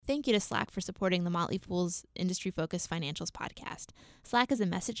thank you to Slack for supporting the Motley Fool's industry-focused financials podcast. Slack is a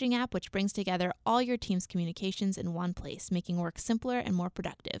messaging app which brings together all your team's communications in one place, making work simpler and more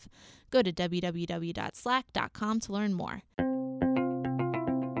productive. Go to www.slack.com to learn more.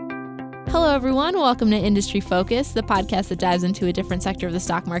 Hello, everyone. Welcome to Industry Focus, the podcast that dives into a different sector of the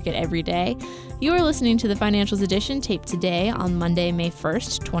stock market every day. You are listening to the Financials Edition, taped today on Monday, May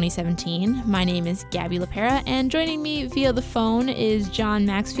 1st, 2017. My name is Gabby LaPera, and joining me via the phone is John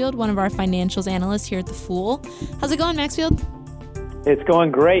Maxfield, one of our financials analysts here at The Fool. How's it going, Maxfield? It's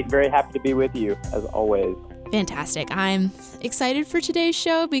going great. Very happy to be with you, as always. Fantastic. I'm excited for today's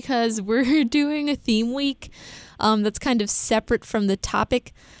show because we're doing a theme week that's kind of separate from the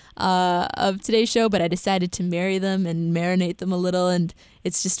topic of today's show, but I decided to marry them and marinate them a little, and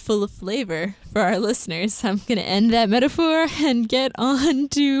it's just full of flavor for our listeners. I'm going to end that metaphor and get on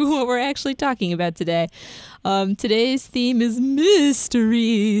to what we're actually talking about today. Today's theme is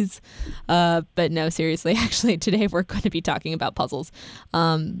mysteries, but no, seriously, actually today we're going to be talking about puzzles,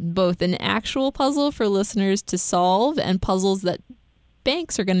 both an actual puzzle for listeners to solve and puzzles that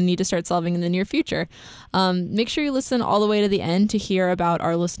banks are going to need to start solving in the near future. Make sure you listen all the way to the end to hear about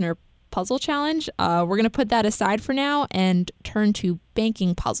our listener puzzle challenge. We're going to put that aside for now and turn to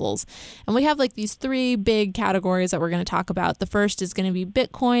banking puzzles. And we have like these three big categories that we're going to talk about. The first is going to be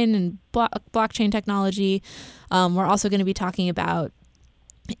Bitcoin and blockchain technology. We're also going to be talking about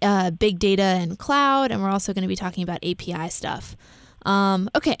big data and cloud, and we're also going to be talking about API stuff.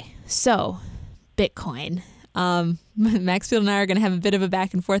 Okay, so Bitcoin. Maxfield and I are going to have a bit of a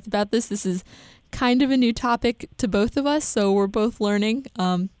back and forth about this. This is kind of a new topic to both of us, so we're both learning.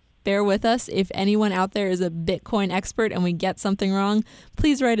 Bear with us. If anyone out there is a Bitcoin expert and we get something wrong,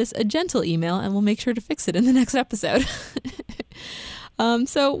 please write us a gentle email and we'll make sure to fix it in the next episode.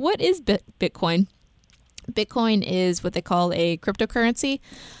 So what is Bitcoin? Bitcoin is what they call a cryptocurrency,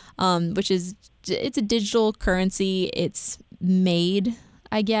 it's a digital currency. It's made,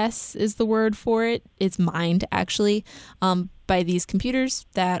 I guess, is the word for it. It's mined, actually, by these computers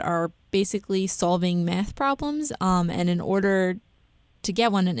that are basically solving math problems. And in order to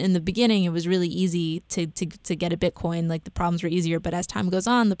get one, in the beginning, it was really easy to get a Bitcoin. Like, the problems were easier. But as time goes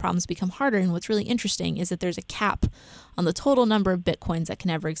on, the problems become harder. And what's really interesting is that there's a cap on the total number of Bitcoins that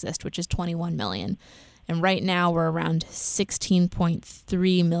can ever exist, which is 21 million. And right now, we're around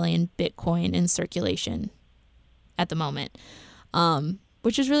 16.3 million Bitcoin in circulation at the moment.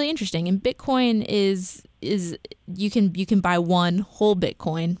 Which is really interesting. And Bitcoin is you can buy one whole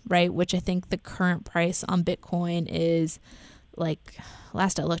Bitcoin, right? Which I think the current price on Bitcoin is, like,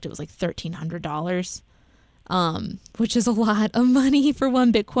 last I looked, it was like $1,300, which is a lot of money for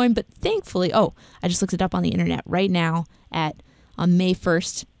one Bitcoin. But thankfully, I just looked it up on the internet right now on May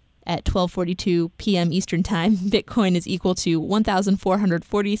 1st at 12:42 p.m. Eastern Time. Bitcoin is equal to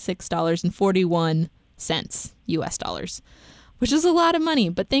 $1,446.41 US dollars. Which is a lot of money,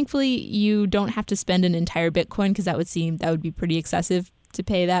 but thankfully you don't have to spend an entire Bitcoin, because that would be pretty excessive to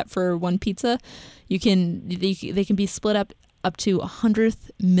pay that for one pizza. They can be split up to 100th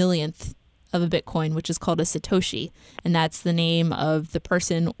millionth of a Bitcoin, which is called a Satoshi, and that's the name of the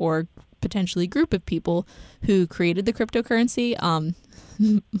person or potentially group of people who created the cryptocurrency.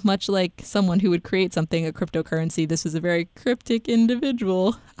 Much like someone who would create a cryptocurrency, this is a very cryptic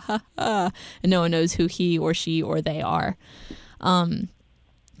individual, and no one knows who he or she or they are.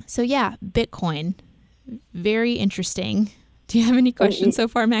 So yeah, Bitcoin, very interesting. Do you have any questions so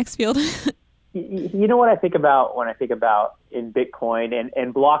far, Maxfield? You know what I think about when I think about in Bitcoin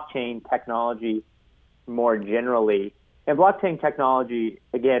and blockchain technology more generally? And blockchain technology,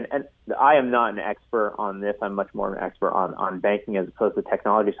 again, and I am not an expert on this. I'm much more an expert on banking as opposed to the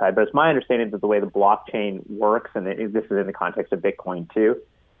technology side. But it's my understanding that the way the blockchain works, and this is in the context of Bitcoin too,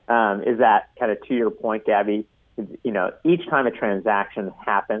 is that, kind of to your point, Gabby, each time a transaction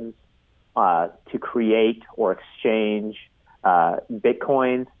happens to create or exchange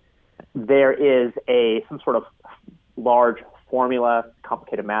Bitcoins, there is some sort of large formula,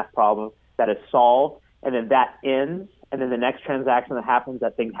 complicated math problem that is solved, and then that ends, and then the next transaction that happens,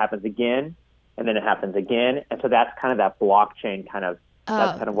 that thing happens again, and then it happens again, and so that's kind of that blockchain kind of.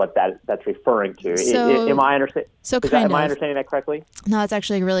 That's kind of what that's referring to. Am I understanding that correctly? No, that's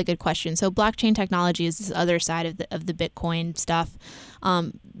actually a really good question. So blockchain technology is this other side of the Bitcoin stuff.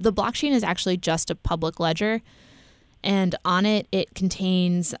 The blockchain is actually just a public ledger, and on it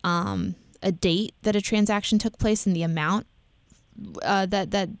contains a date that a transaction took place and the amount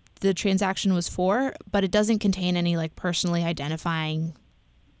that the transaction was for, but it doesn't contain any like personally identifying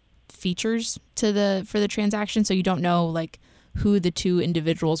features for the transaction. So you don't know like who the two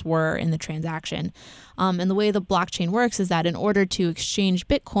individuals were in the transaction. And the way the blockchain works is that in order to exchange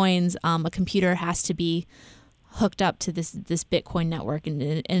Bitcoins, a computer has to be hooked up to this Bitcoin network,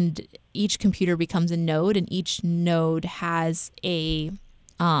 and each computer becomes a node, and each node has a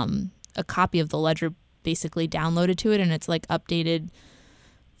copy of the ledger basically downloaded to it, and it's like updated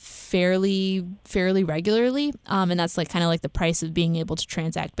fairly regularly, and that's like kind of like the price of being able to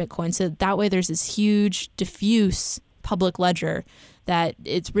transact Bitcoin. So that way there's this huge diffuse public ledger that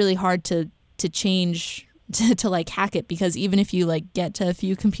it's really hard to change to like hack it, because even if you like get to a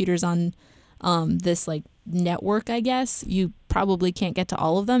few computers on this like network, I guess, you probably can't get to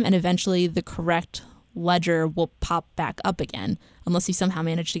all of them, and eventually the correct ledger will pop back up again unless you somehow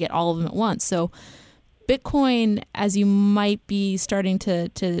manage to get all of them at once. So Bitcoin, as you might be starting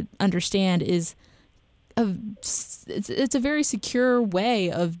to understand, is it's a very secure way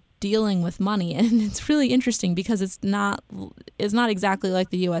of dealing with money, and it's really interesting because it's not exactly like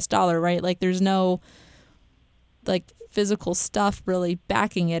the US dollar, right? Like there's no like physical stuff really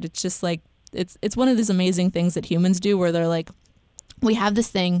backing it. It's just like it's one of these amazing things that humans do where they're like, we have this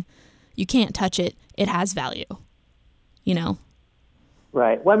thing, you can't touch it, it has value, you know?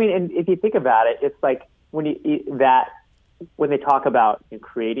 Right. Well, I mean, and if you think about it, it's like when they talk about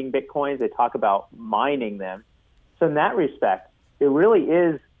creating Bitcoins, they talk about mining them. So in that respect, it really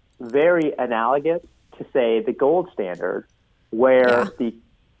is very analogous to, say, the gold standard, where the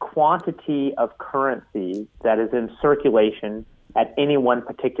quantity of currency that is in circulation at any one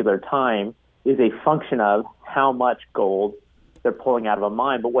particular time is a function of how much gold they're pulling out of a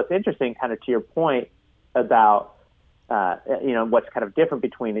mine. But what's interesting, kind of to your point about what's kind of different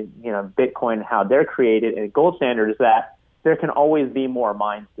between Bitcoin and how they're created and gold standard, is that there can always be more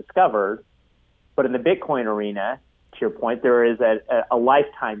mines discovered. But in the Bitcoin arena, to your point, there is a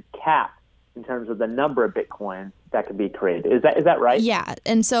lifetime cap in terms of the number of Bitcoins that can be created. Is that right? Yeah.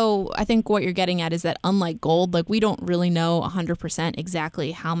 And so I think what you're getting at is that unlike gold, like we don't really know 100%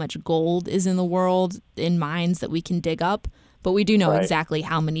 exactly how much gold is in the world in mines that we can dig up, but we do know exactly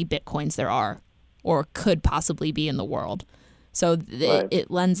how many Bitcoins there are or could possibly be in the world. So it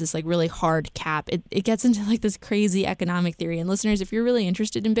lends this like really hard cap. It gets into like this crazy economic theory. And listeners, if you're really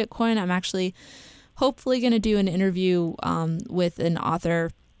interested in Bitcoin, I'm actually hopefully going to do an interview with an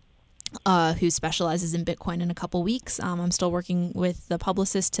author who specializes in Bitcoin in a couple weeks. I'm still working with the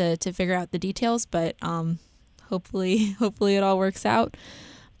publicist to figure out the details, but hopefully it all works out.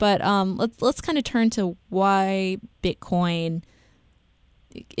 But let's kind of turn to why Bitcoin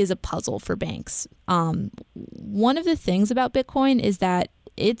is a puzzle for banks. One of the things about Bitcoin is that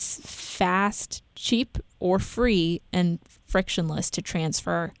it's fast, cheap, or free and frictionless to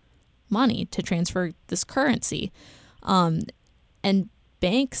transfer money, to transfer this currency. And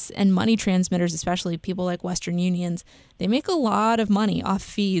banks and money transmitters, especially people like Western Unions, they make a lot of money off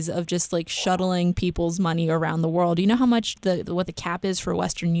fees of just like shuttling people's money around the world. Do you know how much what the cap is for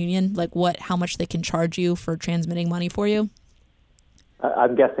Western Union? Like how much they can charge you for transmitting money for you?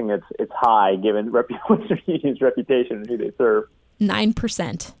 I'm guessing it's high given Western Union's reputation and who they serve.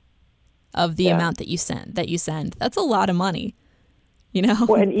 9% of the amount that you send. That's a lot of money, you know?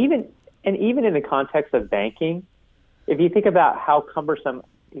 Well, and even in the context of banking, if you think about how cumbersome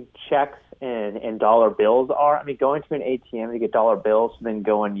checks and dollar bills are, I mean, going to an ATM to get dollar bills, then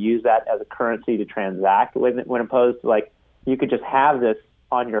go and use that as a currency to transact, when opposed to like you could just have this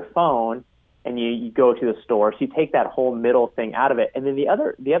on your phone and you go to the store. So you take that whole middle thing out of it. And then the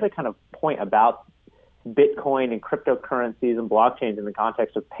other kind of point about Bitcoin and cryptocurrencies and blockchains in the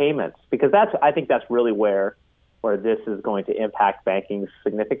context of payments, because I think that's really where this is going to impact banking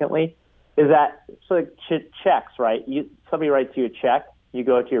significantly, is that so like checks, right? Somebody writes you a check, you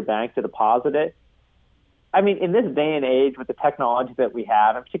go to your bank to deposit it. I mean, in this day and age with the technology that we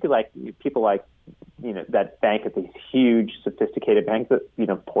have, and particularly like people like that bank at these huge sophisticated banks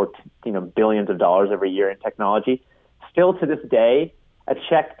that pour billions of dollars every year in technology, still to this day a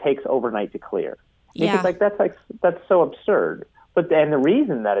check takes overnight to clear. Yeah. That's so absurd. But then the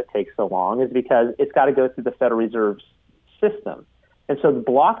reason that it takes so long is because it's got to go through the Federal Reserve's system. And so the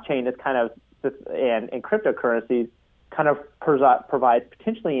blockchain is kind of, and cryptocurrencies kind of provides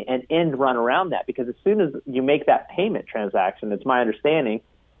potentially an end run around that, because as soon as you make that payment transaction, it's my understanding,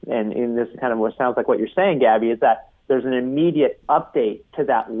 and in this kind of what sounds like what you're saying, Gabby, is that there's an immediate update to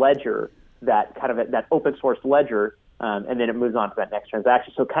that ledger, that open source ledger, and then it moves on to that next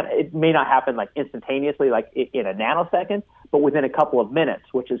transaction. So it may not happen like instantaneously, like in a nanosecond, but within a couple of minutes,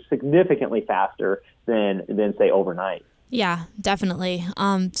 which is significantly faster than say overnight. Yeah, definitely.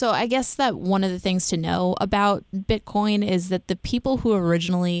 So I guess that one of the things to know about Bitcoin is that the people who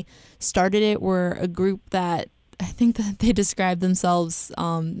originally started it were a group that I think that they describe themselves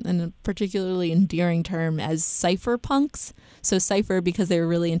in a particularly endearing term as cypherpunks. So cypher because they were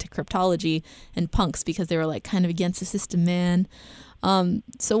really into cryptology, and punks because they were like kind of against the system, man.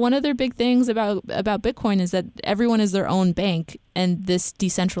 So one of their big things about Bitcoin is that everyone is their own bank, and this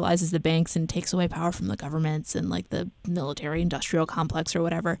decentralizes the banks and takes away power from the governments and like the military industrial complex or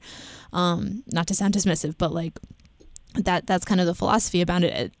whatever. Not to sound dismissive, but like that's kind of the philosophy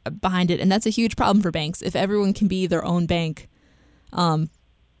behind it. And that's a huge problem for banks. If everyone can be their own bank,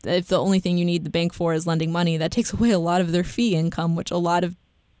 if the only thing you need the bank for is lending money, that takes away a lot of their fee income, which a lot of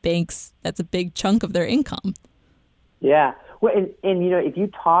banks, that's a big chunk of their income. Yeah. Well, and if you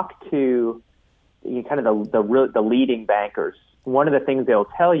talk to kind of the leading bankers, one of the things they'll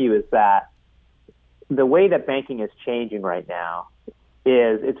tell you is that the way that banking is changing right now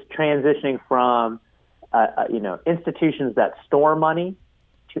is it's transitioning from institutions that store money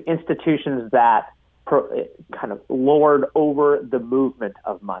to institutions that kind of lord over the movement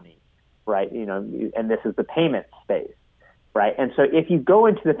of money, right? And this is the payment space, right? And so if you go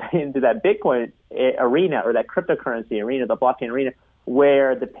into that Bitcoin arena or that cryptocurrency arena, the blockchain arena,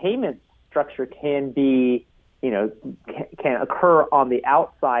 where the payment structure can be, can occur on the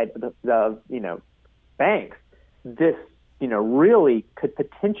outside of the banks, this, really could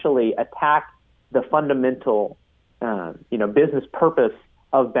potentially attack the fundamental, business purpose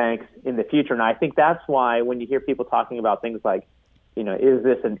of banks in the future. And I think that's why when you hear people talking about things like, is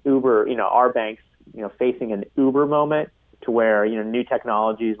this an Uber, are banks, facing an Uber moment to where, new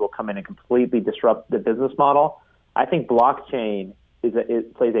technologies will come in and completely disrupt the business model? I think blockchain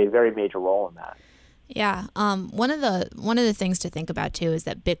plays a very major role in that. Yeah. One of the things to think about too is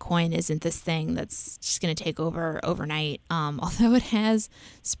that Bitcoin isn't this thing that's just going to take over overnight. Although it has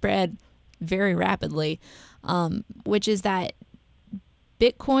spread very rapidly, which is that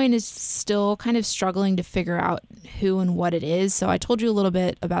Bitcoin is still kind of struggling to figure out who and what it is. So I told you a little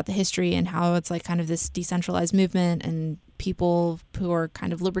bit about the history and how it's like kind of this decentralized movement and people who are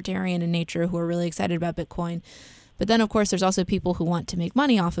kind of libertarian in nature who are really excited about Bitcoin. But then, of course, there's also people who want to make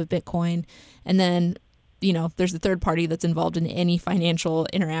money off of Bitcoin. And then, there's the third party that's involved in any financial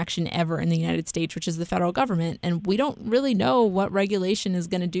interaction ever in the United States, which is the federal government. And we don't really know what regulation is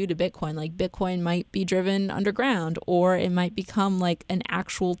going to do to Bitcoin. Like Bitcoin might be driven underground, or it might become like an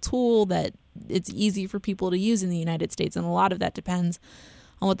actual tool that it's easy for people to use in the United States. And a lot of that depends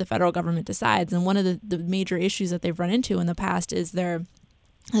on what the federal government decides. And one of the major issues that they've run into in the past is the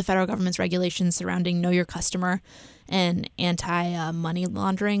federal government's regulations surrounding know your customer and anti-money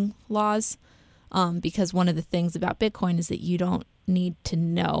laundering laws. Because one of the things about Bitcoin is that you don't need to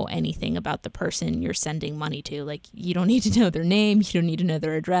know anything about the person you're sending money to. Like, you don't need to know their name, you don't need to know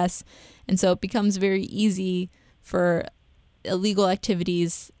their address. And so it becomes very easy for illegal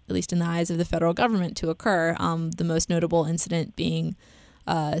activities, at least in the eyes of the federal government, to occur. The most notable incident being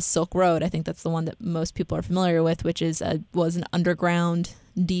Silk Road. I think that's the one that most people are familiar with, which was an underground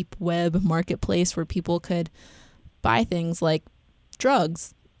deep web marketplace where people could buy things like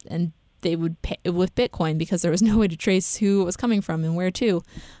drugs, and they would pay with Bitcoin because there was no way to trace who it was coming from and where to.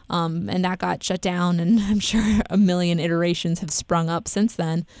 And that got shut down, and I'm sure a million iterations have sprung up since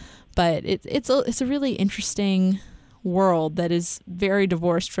then. But it's a really interesting world that is very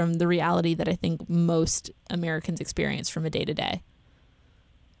divorced from the reality that I think most Americans experience from a day to day.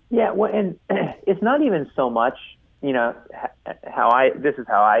 Yeah, well, and it's not even so much, this is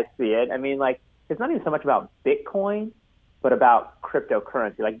how I see it. I mean, like, it's not even so much about Bitcoin, but about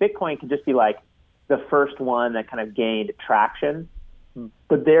cryptocurrency. Like, Bitcoin could just be like the first one that kind of gained traction,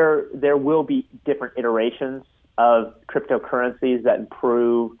 but there will be different iterations of cryptocurrencies that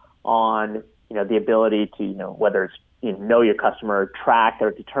improve on, the ability to, whether it's, know your customer, track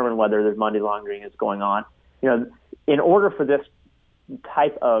or determine whether there's money laundering is going on. In order for this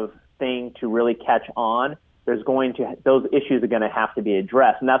type of thing to really catch on, those issues are going to have to be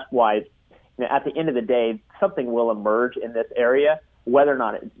addressed. And that's why, at the end of the day, something will emerge in this area. Whether or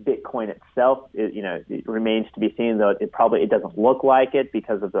not it's Bitcoin itself, it remains to be seen. Though it doesn't look like it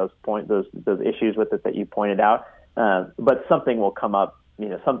because of those issues with it that you pointed out. But something will come up.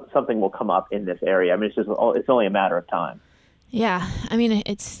 Something will come up in this area. I mean, it's only a matter of time. Yeah, I mean,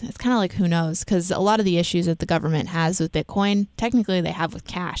 it's kind of like, who knows? Because a lot of the issues that the government has with Bitcoin, technically they have with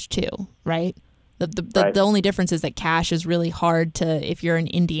cash too, right? The only difference is that cash is really hard to, if you're in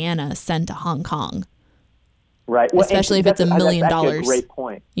Indiana, send to Hong Kong. Right. Well, especially if it's $1 million. That's a great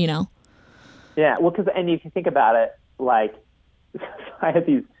point. Yeah, well, and if you think about it, like, I had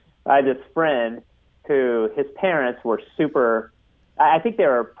this friend who, his parents were super, I think they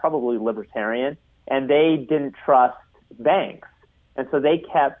were probably libertarian, and they didn't trust banks. And so they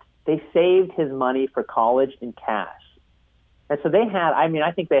kept they saved his money for college in cash. And so they had,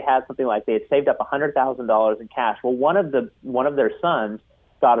 I think they had something like they had saved up $100,000 in cash. Well, one of their sons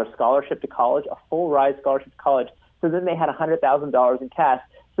got a scholarship to college, a full ride scholarship to college. So then they had $100,000 in cash.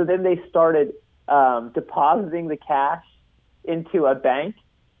 So then they started depositing the cash into a bank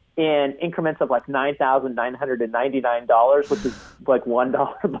in increments of like $9,999, which is like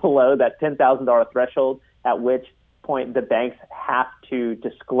 $1 below that $10,000 threshold, at which point the banks have to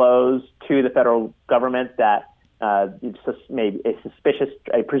disclose to the federal government that maybe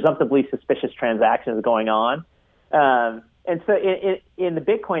a presumptively suspicious transaction is going on. And so in the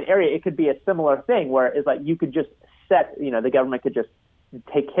Bitcoin area, it could be a similar thing where it's like you could just set, the government could just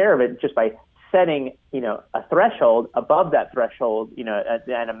take care of it just by setting, a threshold above that threshold,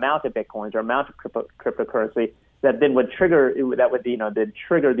 an amount of Bitcoins or amount of cryptocurrency that then would trigger, then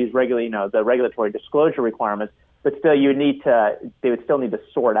trigger these the regulatory disclosure requirements. But still, they would still need to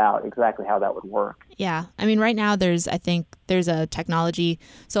sort out exactly how that would work. Yeah. Right now there's a technology.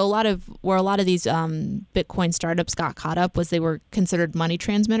 So a lot of these Bitcoin startups got caught up was they were considered money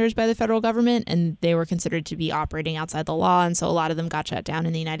transmitters by the federal government, and they were considered to be operating outside the law. And so a lot of them got shut down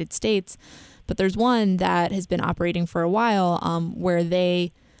in the United States. But there's one that has been operating for a while where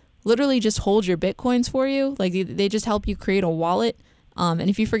they literally just hold your Bitcoins for you. Like they just help you create a wallet. And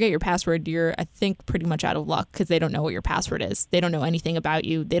if you forget your password, you're, I think, pretty much out of luck because they don't know what your password is. They don't know anything about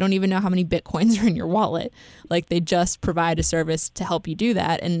you. They don't even know how many Bitcoins are in your wallet. Like, they just provide a service to help you do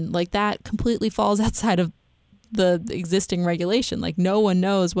that. And like that completely falls outside of the existing regulation. Like, no one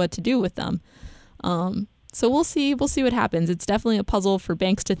knows what to do with them. So we'll see what happens. It's definitely a puzzle for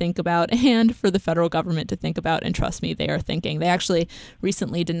banks to think about and for the federal government to think about. And trust me, they are thinking. They actually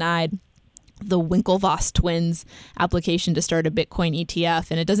recently denied the Winklevoss twins application to start a Bitcoin ETF.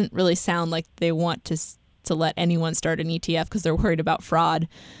 And it doesn't really sound like they want to let anyone start an ETF because they're worried about fraud.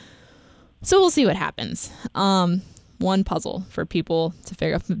 So we'll see what happens. One puzzle for people to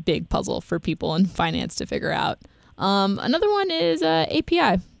figure out, a big puzzle for people in finance to figure out. Another one is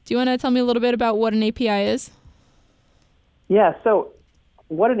API. Do you want to tell me a little bit about what an API is? Yeah, so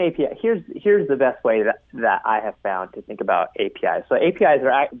what an API, here's the best way that I have found to think about APIs. So APIs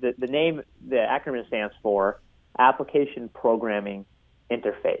are the acronym stands for Application Programming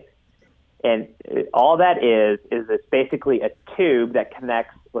Interface. And all that is it's basically a tube that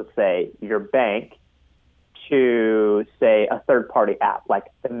connects, let's say, your bank to, say, a third-party app, like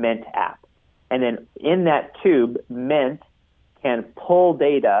the Mint app. And then in that tube, Mint can pull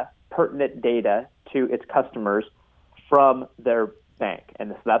data, pertinent data, to its customers from their bank.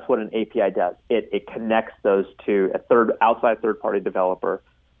 And so that's what an API does. It connects those to a outside third-party developer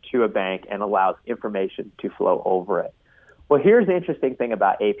to a bank and allows information to flow over it. Well, here's the interesting thing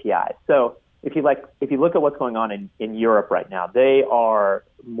about APIs. So if you look at what's going on in Europe right now, they are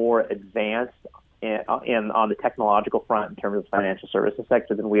more advanced on the technological front in terms of the financial services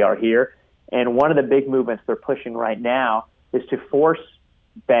sector than we are here. And one of the big movements they're pushing right now is to force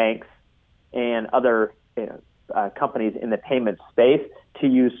banks and other companies in the payment space to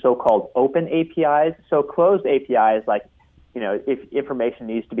use so-called open APIs. So closed APIs, like, if information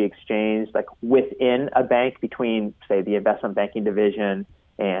needs to be exchanged, like within a bank between, say, the investment banking division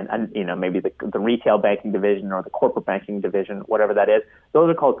and maybe the retail banking division or the corporate banking division, whatever that is, those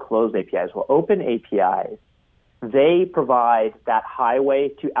are called closed APIs. Well, open APIs, they provide that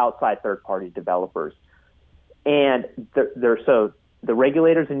highway to outside third-party developers. And so the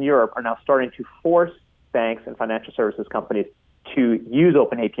regulators in Europe are now starting to force banks and financial services companies to use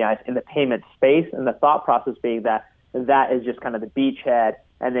open APIs in the payment space, and the thought process being that is just kind of the beachhead,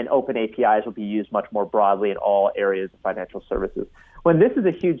 and then open APIs will be used much more broadly in all areas of financial services. When this is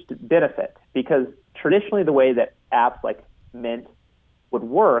a huge benefit, because traditionally the way that apps like Mint would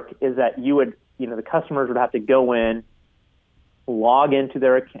work is that the customers would have to go in, log into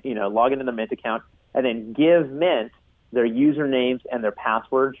the Mint account, and then give Mint their usernames and their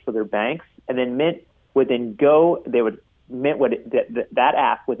passwords for their banks, and then Mint would then that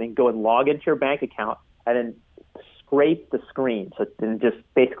app would then go and log into your bank account and then scrape the screen. So then just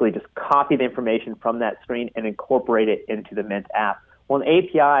copy the information from that screen and incorporate it into the Mint app. Well, an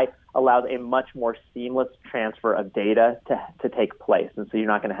API allows a much more seamless transfer of data to take place, and so you're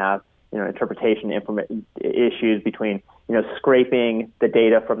not going to have interpretation issues between scraping the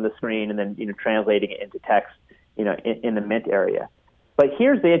data from the screen and then translating it into text in the Mint area. But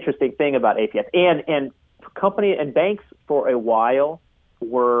here's the interesting thing about APIs, and company and banks for a while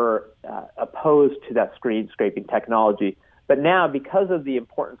were opposed to that screen scraping technology. But now, because of the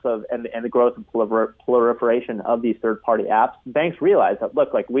importance of and the growth and proliferation of these third-party apps, banks realize that,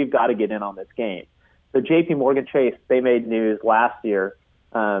 look, like, we've got to get in on this game. So JP Morgan Chase, they made news last year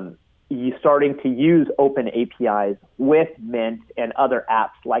you starting to use open APIs with Mint and other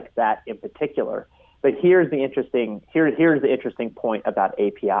apps like that in particular. But here's the interesting point about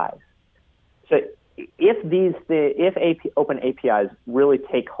APIs. So if open APIs really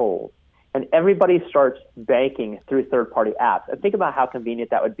take hold and everybody starts banking through third-party apps, and think about how convenient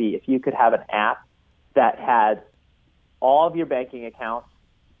that would be if you could have an app that had all of your banking accounts,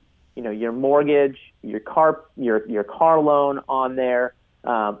 your mortgage, your car loan on there,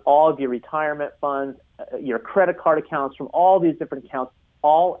 all of your retirement funds, your credit card accounts from all these different accounts,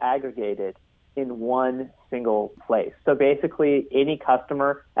 all aggregated in one single place. So basically, any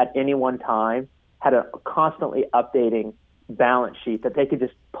customer at any one time had a constantly updating balance sheet that they could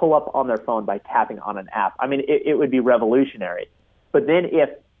just pull up on their phone by tapping on an app. I mean, it would be revolutionary. But then if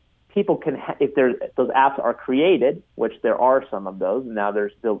people if those apps are created, which there are some of those, and now there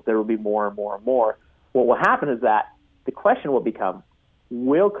will be more and more and more, what will happen is that the question will become,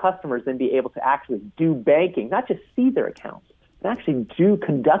 will customers then be able to actually do banking, not just see their accounts, but actually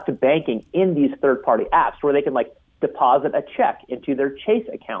conduct banking in these third-party apps where they can deposit a check into their Chase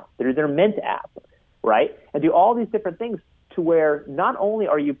account through their Mint app, right? And do all these different things to where not only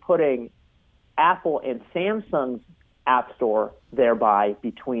are you putting Apple and Samsung's app store thereby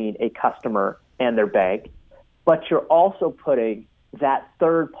between a customer and their bank, but you're also putting that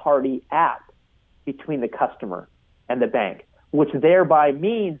third-party app between the customer and the bank, which thereby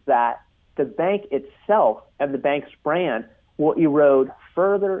means that the bank itself and the bank's brand will erode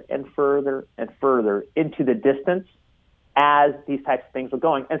further and further and further into the distance as these types of things are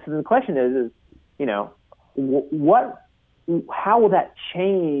going. And so the question is how will that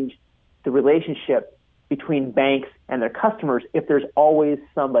change the relationship between banks and their customers if there's always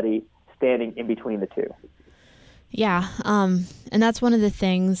somebody standing in between the two? Yeah, and that's one of the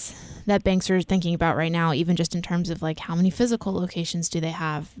things that banks are thinking about right now, even just in terms of how many physical locations do they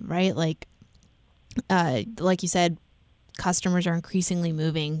have, right? Like you said, customers are increasingly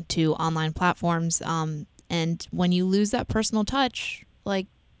moving to online platforms, and when you lose that personal touch,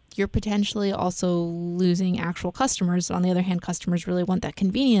 you're potentially also losing actual customers. On the other hand, customers really want that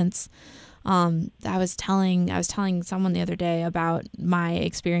convenience. I was telling someone the other day about my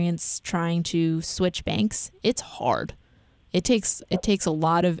experience trying to switch banks. It's hard. It takes a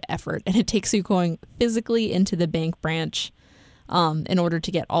lot of effort, and it takes you going physically into the bank branch in order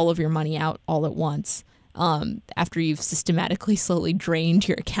to get all of your money out all at once. After you've systematically slowly drained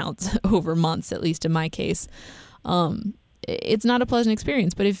your accounts over months, at least in my case. It's not a pleasant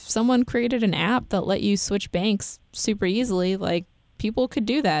experience, but if someone created an app that let you switch banks super easily, people could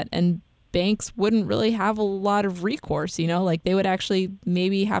do that, and banks wouldn't really have a lot of recourse, they would actually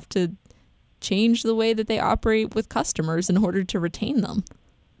maybe have to change the way that they operate with customers in order to retain them.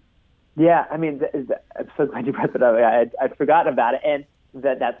 Yeah, I mean, I'm so glad you brought that up. I'd forgotten about it, and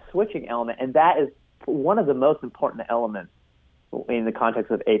that switching element, and that is one of the most important elements in the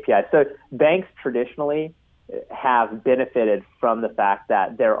context of API. So banks traditionally have benefited from the fact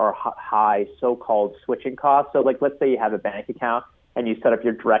that there are high so-called switching costs. So let's say you have a bank account and you set up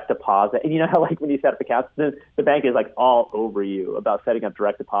your direct deposit, and how when you set up accounts, the bank is all over you about setting up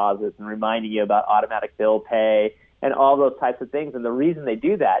direct deposits and reminding you about automatic bill pay and all those types of things. And the reason they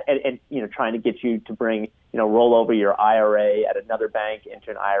do that, and trying to get you to bring roll over your IRA at another bank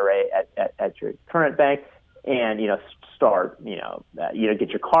into an IRA at your current bank, and start get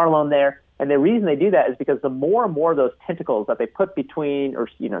your car loan there. And the reason they do that is because the more and more of those tentacles that they put between, or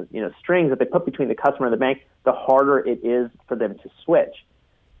strings that they put between the customer and the bank, the harder it is for them to switch,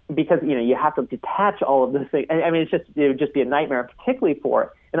 because you have to detach all of this thing. I mean, it would just be a nightmare, particularly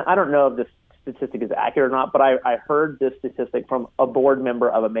for. And I don't know if this statistic is accurate or not, but I heard this statistic from a board member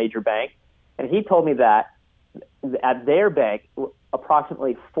of a major bank, and he told me that at their bank,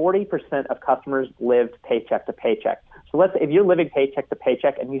 approximately 40% of customers lived paycheck to paycheck. So let's say if you're living paycheck to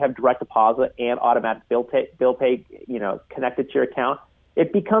paycheck and you have direct deposit and automatic bill pay, connected to your account,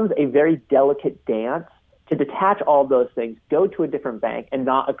 it becomes a very delicate dance to detach all of those things, go to a different bank, and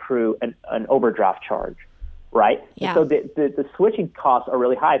not accrue an overdraft charge, right? Yeah. So the switching costs are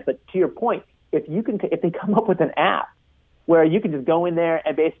really high. But to your point, if they come up with an app where you can just go in there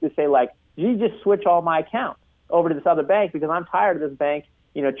and basically say you just switch all my accounts over to this other bank because I'm tired of this bank,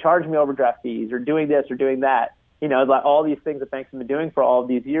 charging me overdraft fees or doing this or doing that. All these things that banks have been doing for all of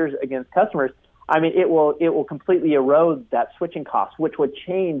these years against customers. I mean, it will completely erode that switching cost, which would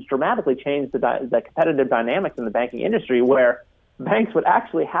dramatically change the competitive dynamics in the banking industry, where banks would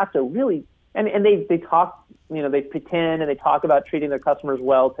actually have to really, and they talk, they pretend and they talk about treating their customers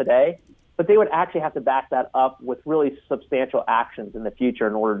well today, but they would actually have to back that up with really substantial actions in the future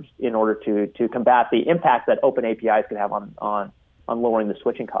in order to combat the impact that open APIs can have on on lowering the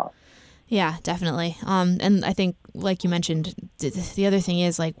switching costs. Yeah, definitely. And I think, like you mentioned, the other thing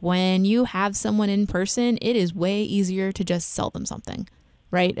is, like, when you have someone in person, it is way easier to just sell them something,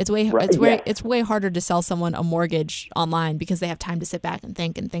 right? It's way harder to sell someone a mortgage online because they have time to sit back and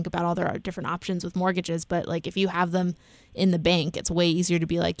think about all their different options with mortgages. But like, if you have them in the bank, it's way easier to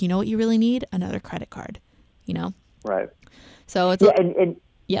be like, you know what you really need? Another credit card, you know? Right. So it's and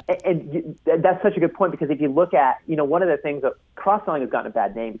that's such a good point, because if you look at, one of the things that cross-selling has gotten a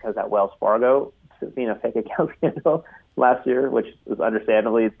bad name because that Wells Fargo, fake account scandal last year, which is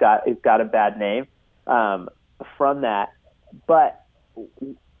understandably, it's got a bad name from that. But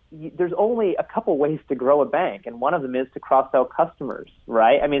there's only a couple ways to grow a bank, and one of them is to cross-sell customers,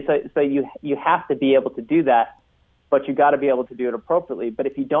 right? I mean, so you have to be able to do that, but you got to be able to do it appropriately. But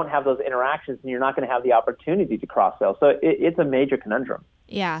if you don't have those interactions, then you're not going to have the opportunity to cross-sell. So it's a major conundrum.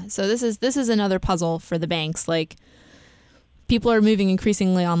 Yeah. So this is another puzzle for the banks. Like, people are moving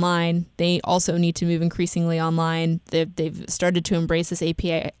increasingly online. They also need to move increasingly online. They've started to embrace this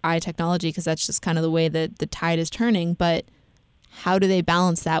API technology because that's just kind of the way that the tide is turning. But how do they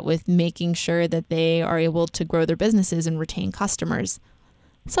balance that with making sure that they are able to grow their businesses and retain customers?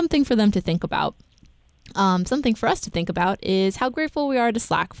 Something for them to think about. Something for us to think about is how grateful we are to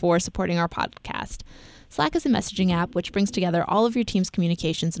Slack for supporting our podcast. Slack is a messaging app which brings together all of your team's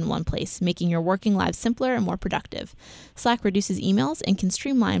communications in one place, making your working lives simpler and more productive. Slack reduces emails and can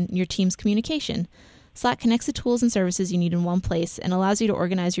streamline your team's communication. Slack connects the tools and services you need in one place and allows you to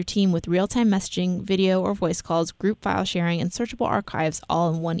organize your team with real-time messaging, video or voice calls, group file sharing, and searchable archives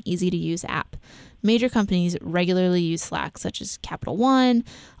all in one easy-to-use app. Major companies regularly use Slack, such as Capital One,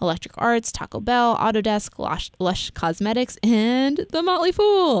 Electric Arts, Taco Bell, Autodesk, Lush Cosmetics, and The Motley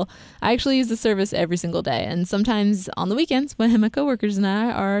Fool. I actually use the service every single day, and sometimes on the weekends when my coworkers and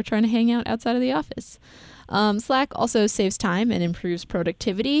I are trying to hang out outside of the office. Slack also saves time and improves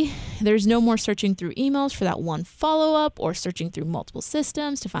productivity. There's no more searching through emails for that one follow-up or searching through multiple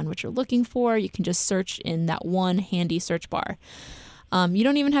systems to find what you're looking for. You can just search in that one handy search bar. You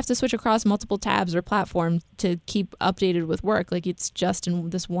don't even have to switch across multiple tabs or platforms to keep updated with work. Like, it's just in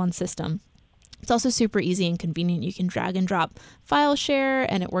this one system. It's also super easy and convenient. You can drag and drop file share,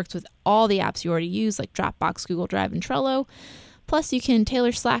 and it works with all the apps you already use, like Dropbox, Google Drive, and Trello. Plus, you can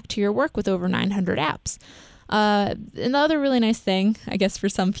tailor Slack to your work with over 900 apps. And the other really nice thing, I guess, for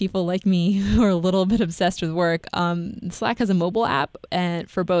some people like me who are a little bit obsessed with work, Slack has a mobile app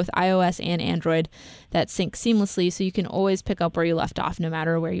for both iOS and Android that syncs seamlessly, so you can always pick up where you left off no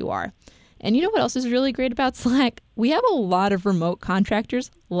matter where you are. And you know what else is really great about Slack? We have a lot of remote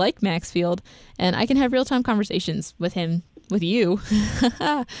contractors like Maxfield, and I can have real-time conversations with you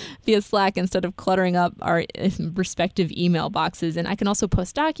via Slack instead of cluttering up our respective email boxes. And I can also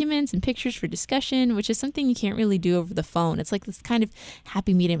post documents and pictures for discussion, which is something you can't really do over the phone. It's like this kind of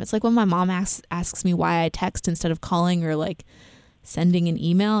happy medium. It's like when my mom asks me why I text instead of calling or like sending an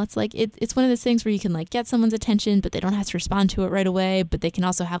email. It's like it's one of those things where you can like get someone's attention, but they don't have to respond to it right away, but they can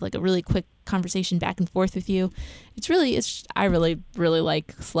also have like a really quick conversation back and forth with you. I really, really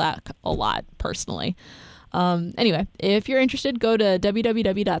like Slack a lot personally. Anyway, if you're interested, go to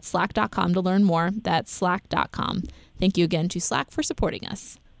www.slack.com to learn more. That's slack.com. Thank you again to Slack for supporting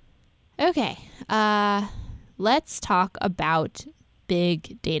us. Okay, let's talk about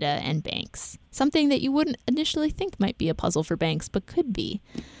big data and banks. Something that you wouldn't initially think might be a puzzle for banks, but could be.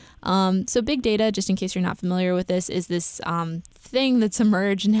 So big data, just in case you're not familiar with this, is this thing that's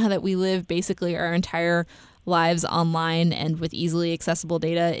emerged now that we live basically our entire lives online and with easily accessible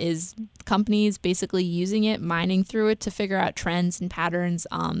data, is companies basically using it, mining through it to figure out trends and patterns,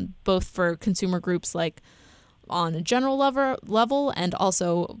 both for consumer groups like on a general level and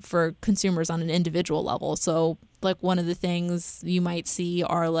also for consumers on an individual level. So like one of the things you might see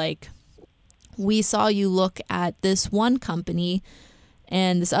are like, we saw you look at this one company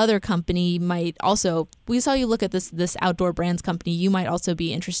and this other company might also, we saw you look at this outdoor brands company, you might also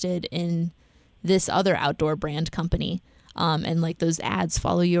be interested in this other outdoor brand company, and like those ads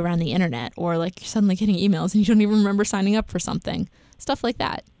follow you around the internet, or like you're suddenly getting emails and you don't even remember signing up for something, stuff like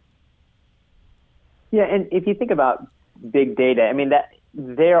that. Yeah, and if you think about big data, I mean, that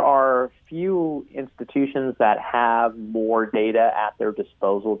there are few institutions that have more data at their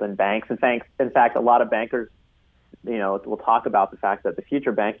disposal than banks. In fact, a lot of bankers, will talk about the fact that the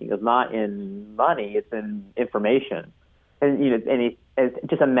future of banking is not in money; it's in information. And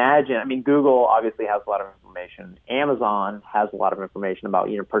just imagine, I mean, Google obviously has a lot of information. Amazon has a lot of information about,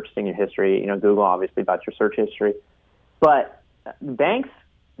 purchasing your history. Google obviously about your search history. But banks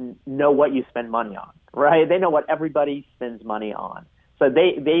know what you spend money on, right? They know what everybody spends money on. So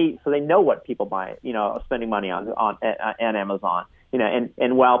they know what people buy, spending money on Amazon.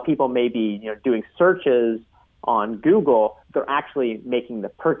 and while people may be, doing searches on Google, they're actually making the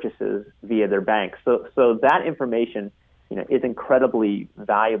purchases via their bank. So that information, is incredibly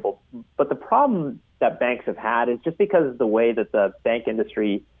valuable. But the problem that banks have had is just because of the way that the bank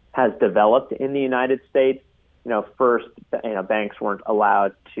industry has developed in the United States. First, banks weren't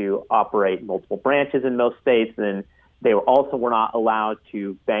allowed to operate multiple branches in most states, and they were not allowed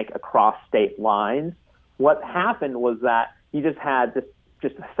to bank across state lines. What happened was that you just had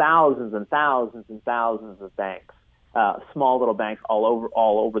just thousands and thousands and thousands of banks, small little banks all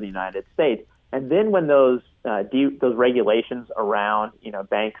over the United States. And then when those regulations around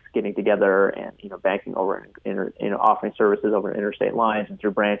banks getting together and banking over offering services over interstate lines and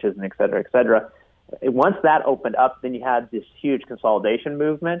through branches and et cetera, once that opened up, then you had this huge consolidation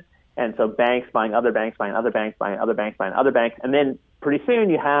movement. And so banks buying other banks, buying other banks, buying other banks, buying other banks. And then pretty soon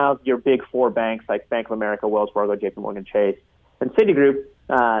you have your big four banks like Bank of America, Wells Fargo, JP Morgan Chase, and Citigroup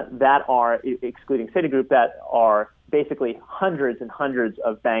that are, excluding Citigroup, that are basically hundreds and hundreds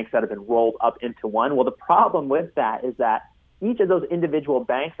of banks that have been rolled up into one. Well, the problem with that is that each of those individual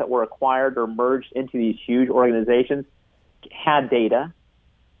banks that were acquired or merged into these huge organizations had data,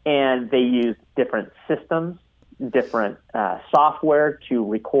 and they used different systems, different software to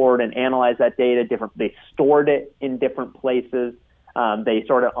record and analyze that data. They stored it in different places. They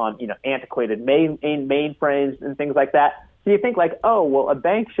stored it on antiquated mainframes and things like that. So you think a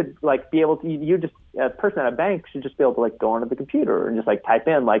bank should be able to. A person at a bank should just be able to go onto the computer and just type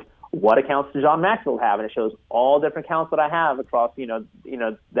in what accounts does John Maxwell have, and it shows all different accounts that I have across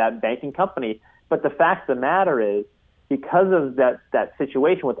that banking company. But the fact of the matter is, because of that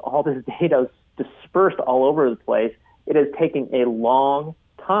situation with all this data dispersed all over the place, it is taking a long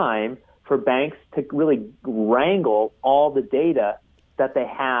time for banks to really wrangle all the data that they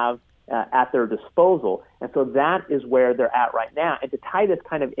have at their disposal. And so that is where they're at right now. And to tie this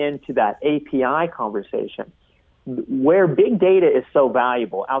kind of into that API conversation, where big data is so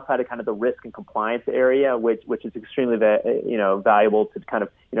valuable outside of kind of the risk and compliance area, which is extremely valuable to kind of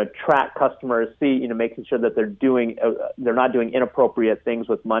track customers, see making sure that they're not doing inappropriate things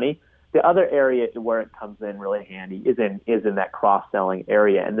with money. The other area where it comes in really handy is in that cross-selling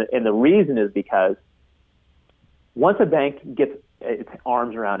area, and the reason is because once a bank gets its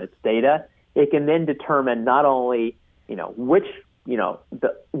arms around its data, it can then determine not only which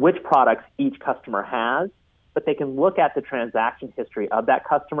products each customer has, but they can look at the transaction history of that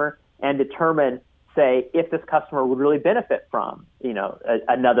customer and determine, say, if this customer would really benefit from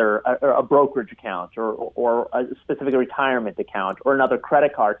a brokerage account or a specific retirement account or another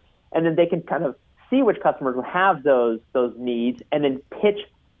credit card, and then they can kind of see which customers will have those needs and then pitch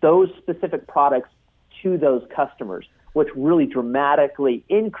those specific products to those customers, which really dramatically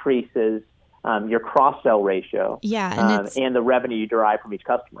increases your cross-sell ratio, and the revenue you derive from each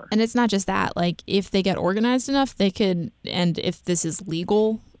customer. And it's not just that. If they get organized enough, they could, and if this is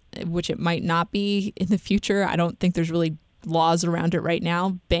legal, which it might not be in the future, I don't think there's really laws around it right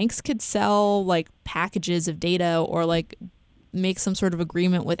now, banks could sell packages of data or make some sort of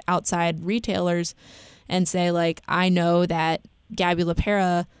agreement with outside retailers and say, I know that Gabby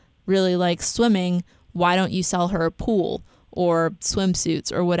LaPera really likes swimming. Why don't you sell her a pool or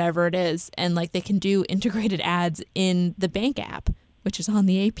swimsuits or whatever it is? And they can do integrated ads in the bank app, which is on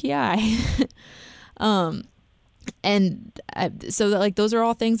the API. So that those are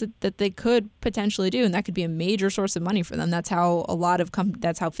all things that they could potentially do, and that could be a major source of money for them. That's how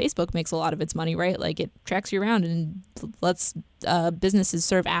that's how Facebook makes a lot of its money, right? It tracks you around and lets businesses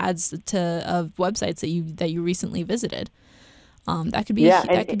serve ads of websites that you recently visited. That could be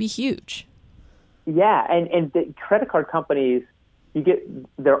be huge. Yeah, and the credit card companies,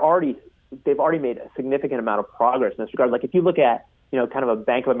 they've already made a significant amount of progress in this regard. If you look at kind of a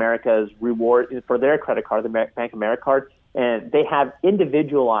Bank of America's reward for their credit card, the Bank of America card, and they have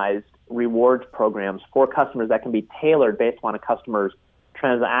individualized rewards programs for customers that can be tailored based on a customer's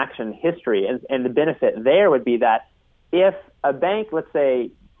transaction history. And the benefit there would be that if a bank, let's say,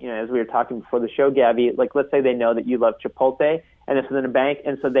 as we were talking before the show, Gabby, let's say they know that you love Chipotle, and it's within a bank,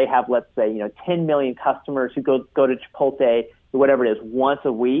 and so they have, let's say, 10 million customers who go to Chipotle, whatever it is, once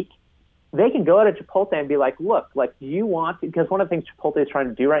a week. They can go to Chipotle and be look, do you want to, because one of the things Chipotle is trying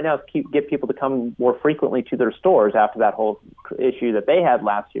to do right now is get people to come more frequently to their stores after that whole issue that they had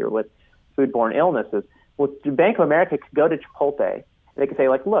last year with foodborne illnesses. Well, Bank of America could go to Chipotle, and they could say,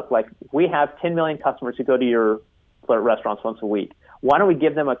 look, we have 10 million customers who go to your restaurants once a week. Why don't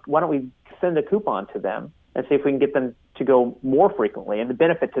we send a coupon to them and see if we can get them to go more frequently? And the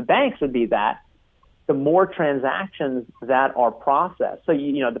benefit to banks would be that the more transactions that are processed. So,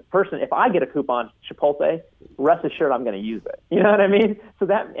 the person, if I get a coupon to Chipotle, rest assured I'm going to use it. You know what I mean? So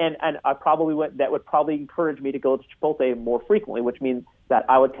that, and I probably that would probably encourage me to go to Chipotle more frequently, which means that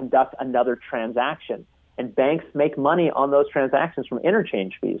I would conduct another transaction. And banks make money on those transactions from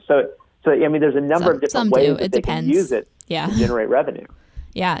interchange fees. So there's a number of different ways that they can use it to generate revenue.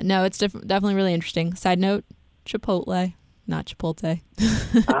 Yeah, no, it's definitely really interesting. Side note, Chipotle. Not Chipotle.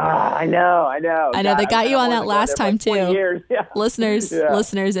 I know. I know. They got you on that last time too. Yeah. Listeners,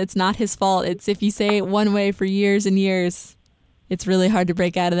 it's not his fault. It's if you say it one way for years and years, it's really hard to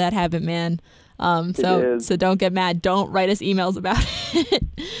break out of that habit, man. So don't get mad. Don't write us emails about it.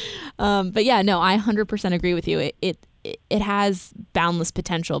 But yeah, no, I 100% agree with you. It has boundless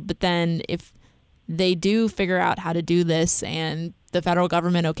potential. But then if they do figure out how to do this and the federal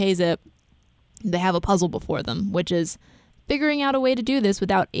government okays it, they have a puzzle before them, which is figuring out a way to do this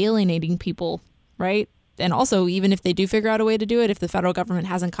without alienating people, right? And also, even if they do figure out a way to do it, if the federal government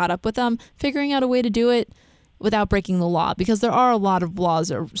hasn't caught up with them, figuring out a way to do it without breaking the law, because there are a lot of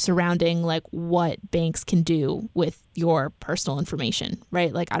laws surrounding like what banks can do with your personal information,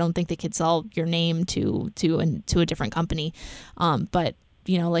 right? Like I don't think they could sell your name to a different company, but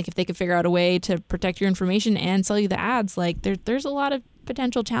like if they could figure out a way to protect your information and sell you the ads, like there's a lot of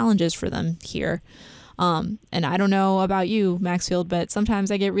potential challenges for them here. And I don't know about you, Maxfield, but sometimes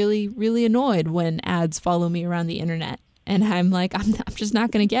I get really, really annoyed when ads follow me around the internet. And I'm like, I'm just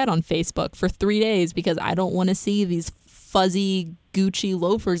not going to get on Facebook for 3 days because I don't want to see these fuzzy Gucci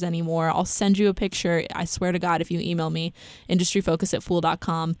loafers anymore. I'll send you a picture. I swear to God, if you email me,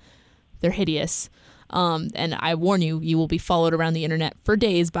 industryfocus@fool.com, they're hideous. And I warn you, you will be followed around the internet for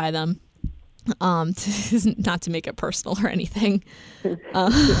days by them. Not to make it personal or anything.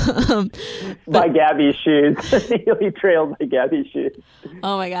 By Gabby's shoes. You'll be trailed by Gabby's shoes.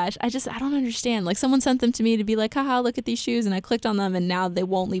 Oh my gosh. I don't understand. Like someone sent them to me to be like, haha, look at these shoes. And I clicked on them and now they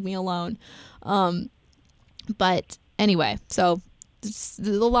won't leave me alone. But anyway, so there's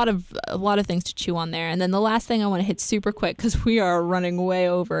a lot of things to chew on there. And then the last thing I want to hit super quick, because we are running way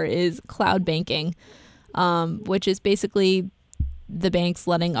over, is cloud banking, which is basically the banks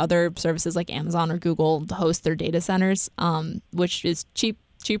letting other services like Amazon or Google host their data centers, which is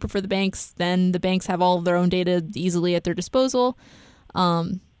cheaper for the banks. Then the banks have all of their own data easily at their disposal.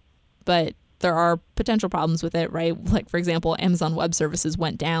 But there are potential problems with it, right? Like, for example, Amazon Web Services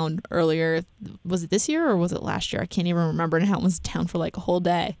went down earlier. Was it this year or was it last year? I can't even remember. And how it was down for like a whole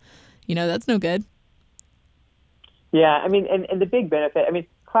day. That's no good. Yeah, I mean, and the big benefit, I mean,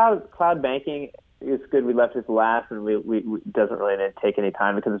 cloud banking, it's good we left this last, and we doesn't really take any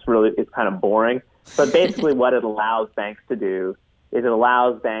time because it's kind of boring. But basically what it allows banks to do is it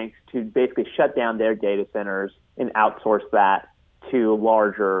allows banks to basically shut down their data centers and outsource that to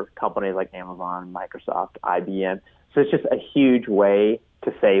larger companies like Amazon, Microsoft, IBM. So it's just a huge way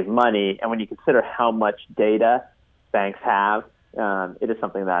to save money. And when you consider how much data banks have, it is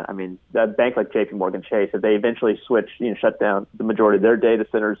something that, I mean, a bank like JP Morgan Chase, if they eventually shut down the majority of their data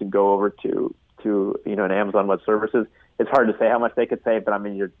centers and go over to an Amazon Web Services, it's hard to say how much they could save, but I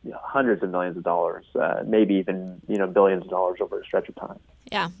mean, you're hundreds of millions of dollars, maybe even billions of dollars over a stretch of time.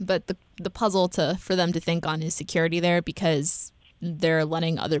 Yeah, but the puzzle for them to think on is security there, because they're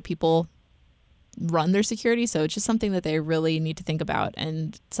letting other people run their security. So it's just something that they really need to think about,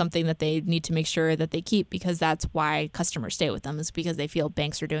 and something that they need to make sure that they keep, because that's why customers stay with them, is because they feel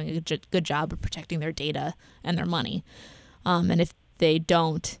banks are doing a good job of protecting their data and their money. And if they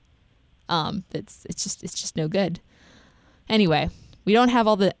don't, it's just no good. Anyway, we don't have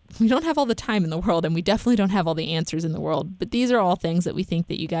all the time in the world, and we definitely don't have all the answers in the world. But these are all things that we think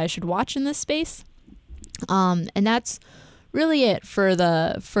that you guys should watch in this space. And that's really it for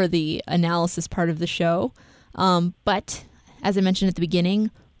the analysis part of the show. But as I mentioned at the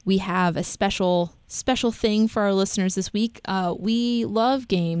beginning, we have a special thing for our listeners this week. We love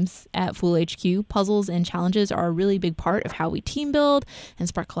games at Fool HQ. Puzzles and challenges are a really big part of how we team build and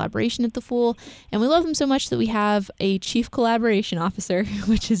spark collaboration at the Fool. And we love them so much that we have a chief collaboration officer,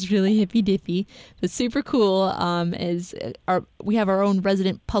 which is really hippy dippy, but super cool. We have our own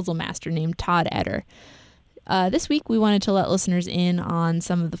resident puzzle master named Todd Etter. This week, we wanted to let listeners in on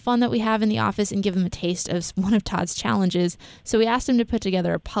some of the fun that we have in the office and give them a taste of one of Todd's challenges. So we asked him to put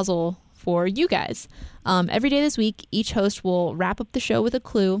together a puzzle for you guys. Every day this week, each host will wrap up the show with a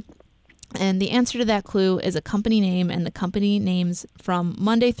clue. And the answer to that clue is a company name, and the company names from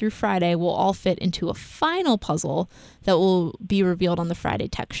Monday through Friday will all fit into a final puzzle that will be revealed on the Friday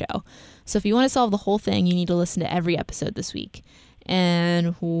Tech Show. So if you want to solve the whole thing, you need to listen to every episode this week.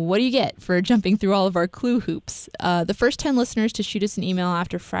 And what do you get for jumping through all of our clue hoops? The first 10 listeners to shoot us an email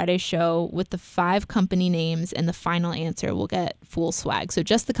after Friday's show with the 5 company names and the final answer will get full swag. So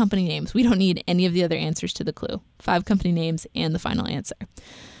just the company names. We don't need any of the other answers to the clue. 5 company names and the final answer.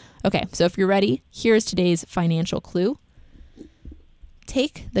 Okay, so if you're ready, here's today's financial clue.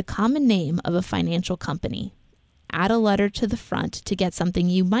 Take the common name of a financial company. Add a letter to the front to get something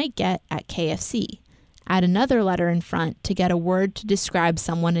you might get at KFC. Add another letter in front to get a word to describe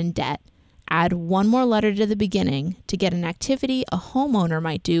someone in debt. Add one more letter to the beginning to get an activity a homeowner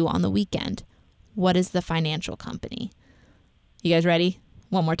might do on the weekend. What is the financial company? You guys ready?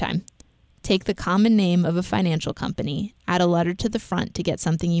 One more time. Take the common name of a financial company. Add a letter to the front to get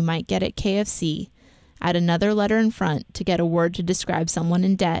something you might get at KFC. Add another letter in front to get a word to describe someone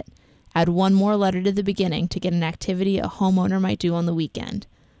in debt. Add one more letter to the beginning to get an activity a homeowner might do on the weekend.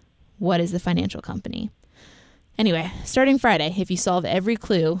 What is the financial company? Anyway, starting Friday, if you solve every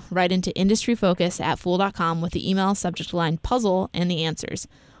clue, write into industryfocus@fool.com with the email subject line puzzle and the answers.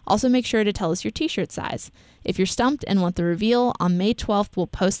 Also make sure to tell us your t-shirt size. If you're stumped and want the reveal, on May 12th, we'll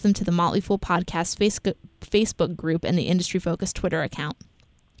post them to the Motley Fool Podcast Facebook group and the Industry Focus Twitter account.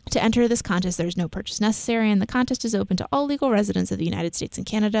 To enter this contest, there is no purchase necessary, and the contest is open to all legal residents of the United States and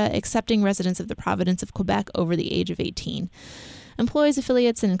Canada, excepting residents of the province of Quebec over the age of 18. Employees,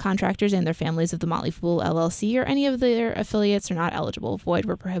 affiliates, and contractors and their families of the Motley Fool LLC or any of their affiliates are not eligible. Void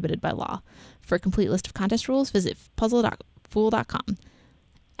where prohibited by law. For a complete list of contest rules, visit puzzle.fool.com.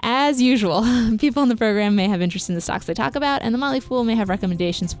 As usual, people on the program may have interest in the stocks they talk about, and the Motley Fool may have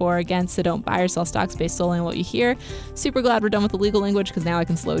recommendations for or against, so don't buy or sell stocks based solely on what you hear. Super glad we're done with the legal language because now I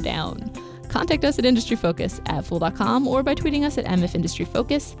can slow down. Contact us at industryfocus@fool.com or by tweeting us at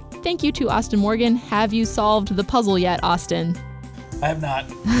MFIndustryFocus. Thank you to Austin Morgan. Have you solved the puzzle yet, Austin? I have not.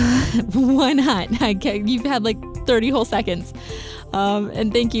 Why not? You've had like 30 whole seconds.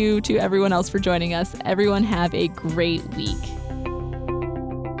 And thank you to everyone else for joining us. Everyone have a great week.